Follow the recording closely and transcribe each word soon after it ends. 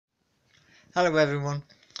Hello everyone,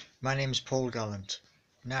 my name is Paul Gallant.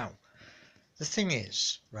 Now, the thing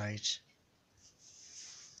is, right,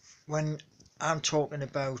 when I'm talking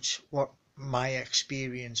about what my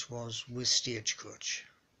experience was with Stagecoach,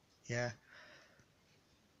 yeah,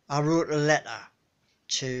 I wrote a letter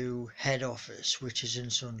to head office, which is in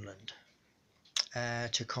Sunderland,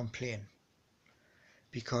 to complain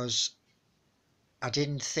because I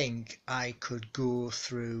didn't think I could go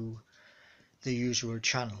through the usual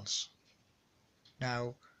channels.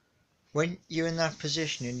 Now, when you're in that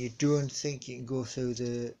position and you don't think you can go through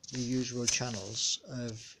the usual channels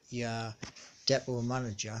of your depot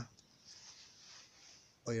manager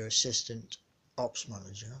or your assistant ops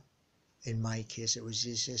manager, in my case it was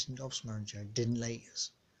the assistant ops manager, didn't like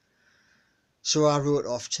us. So I wrote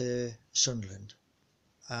off to Sunderland,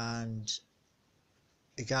 and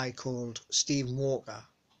a guy called Stephen Walker,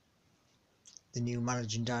 the new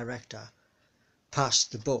managing director,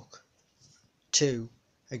 passed the book to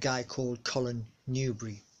a guy called Colin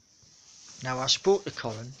Newbury. Now, I spoke to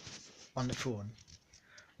Colin on the phone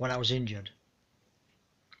when I was injured,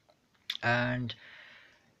 and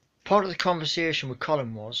part of the conversation with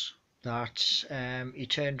Colin was that he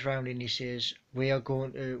turned around and he says, "We are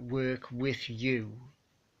going to work with you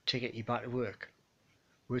to get you back to work,"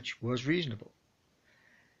 which was reasonable.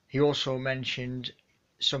 He also mentioned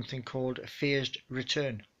something called a phased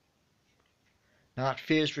return. Now, that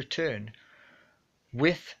phased return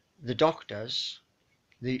with the doctors,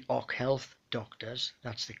 the OC Health doctors,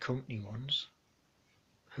 that's the company ones,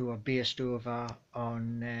 who are based over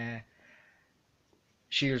on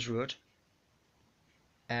Shields Road,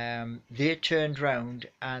 they turned round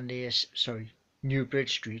and New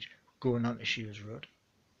Bridge Street going on to Shields Road,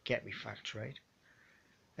 get me facts right,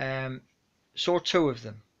 saw two of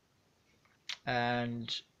them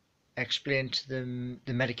and explained to them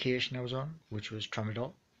the medication I was on, which was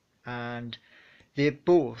tramadol, and they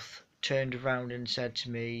both turned around and said to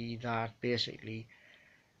me that basically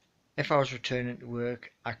if I was returning to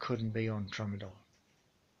work I couldn't be on tramadol,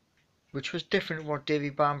 which was different to what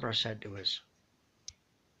David Bambrough said to us,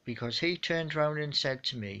 because he turned around and said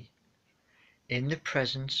to me, in the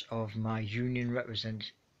presence of my union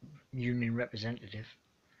representative,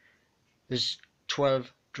 there's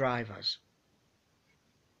 12 drivers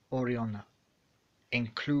already on that,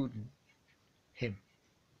 including him,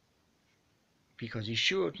 because he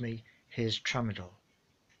showed me his tramadol.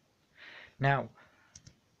 Now,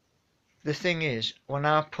 the thing is, when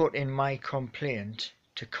I put in my complaint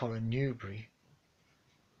to Colin Newbury,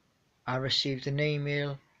 I received an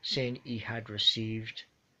email saying he had received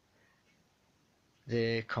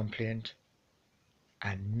the complaint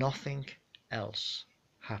and nothing else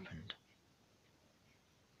happened.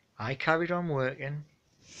 I carried on working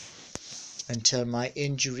until my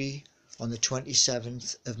injury on the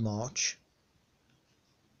 27th of March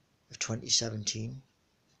of 2017,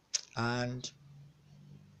 and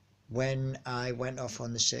when I went off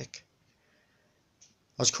on the sick,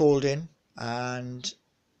 I was called in, and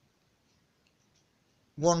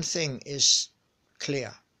one thing is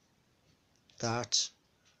clear, that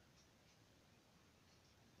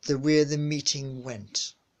the way the meeting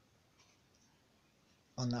went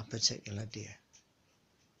on that particular day,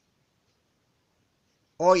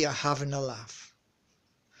 or you're having a laugh.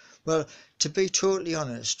 Well, to be totally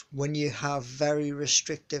honest, when you have very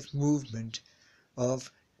restrictive movement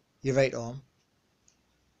of your right arm,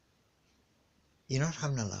 you're not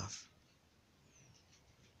having a laugh.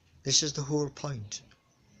 This is the whole point,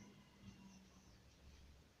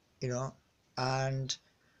 you know. And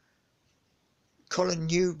Colin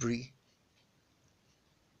Newbury,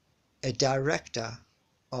 a director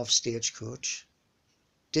of Stagecoach,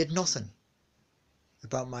 did nothing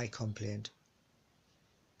about my complaint,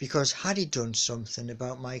 because had he done something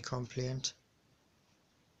about my complaint,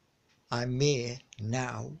 I may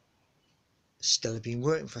now still have been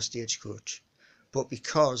working for Stagecoach. But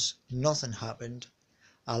because nothing happened,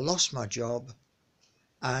 I lost my job,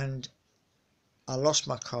 and I lost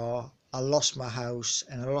my car, I lost my house,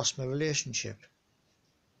 and I lost my relationship.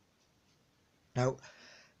 Now,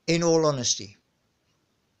 in all honesty,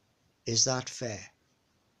 is that fair?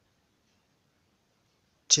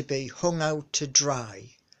 To be hung out to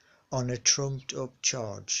dry on a trumped up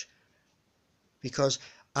charge? Because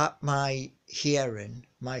at my hearing,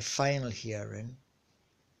 my final hearing,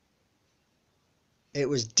 it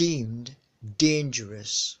was deemed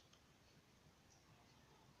dangerous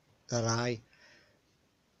that I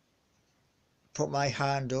put my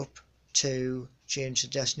hand up to change the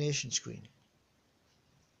destination screen.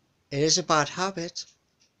 It is a bad habit,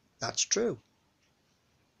 that's true.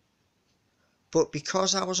 But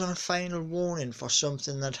because I was on a final warning for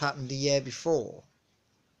something that happened the year before,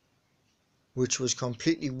 which was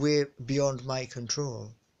completely way beyond my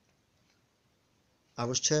control, I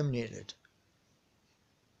was terminated.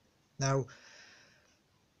 Now,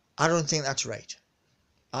 I don't think that's right.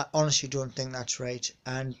 I honestly don't think that's right.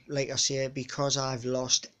 And like I say, because I've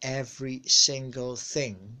lost every single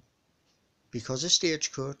thing because of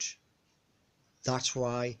Stagecoach, that's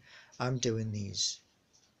why I'm doing these.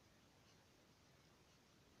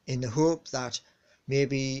 In the hope that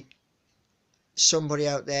maybe somebody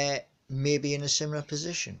out there may be in a similar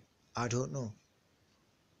position. I don't know.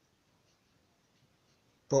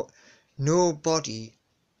 But nobody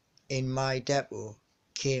in my depot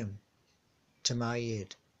came to my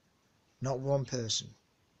aid. Not one person.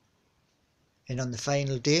 And on the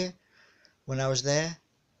final day, when I was there,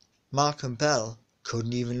 Malcolm Bell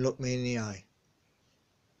couldn't even look me in the eye.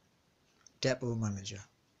 Depot manager.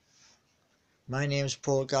 My name's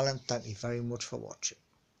Paul Gallant. Thank you very much for watching.